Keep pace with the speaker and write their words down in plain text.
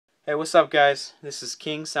Hey, what's up, guys? This is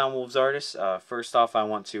King, Soundwolves artist. First off, I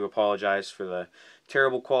want to apologize for the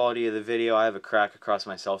terrible quality of the video. I have a crack across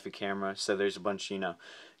my selfie camera, so there's a bunch,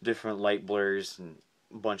 different light blurs and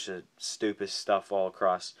a bunch of stupid stuff all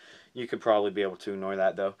across. You could probably be able to ignore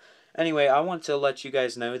that, though. Anyway, I want to let you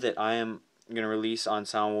guys know that I am going to release on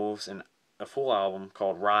Soundwolves a full album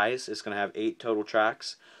called Rise. It's going to have 8 total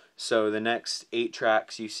tracks. So the next 8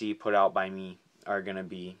 tracks you see put out by me are going to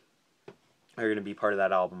be part of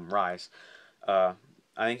that album, Rise. I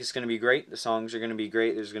think it's going to be great. The songs are going to be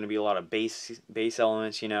great. There's going to be a lot of bass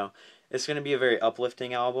elements. It's going to be a very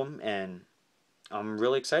uplifting album, and I'm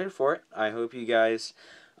really excited for it. I hope you guys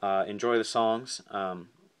enjoy the songs.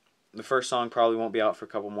 The first song probably won't be out for a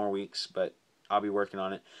couple more weeks, but I'll be working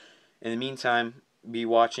on it. In the meantime, be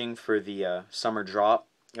watching for the summer drop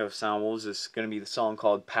of Soundwolves. It's going to be the song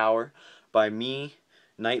called Power by me,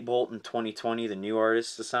 Nightbolt in 2020, the new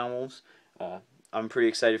artist of Soundwolves. I'm pretty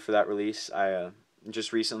excited for that release. I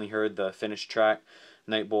just recently heard the finished track.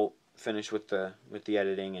 Nightbolt finished with the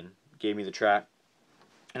editing and gave me the track,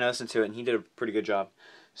 and I listened to it, and he did a pretty good job.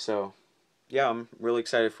 So yeah, I'm really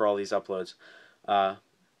excited for all these uploads.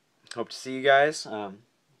 Hope to see you guys.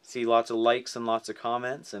 See lots of likes and lots of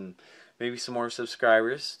comments, and maybe some more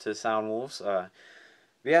subscribers to Soundwolves.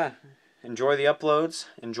 Yeah, enjoy the uploads,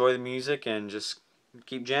 enjoy the music, and just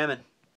keep jamming.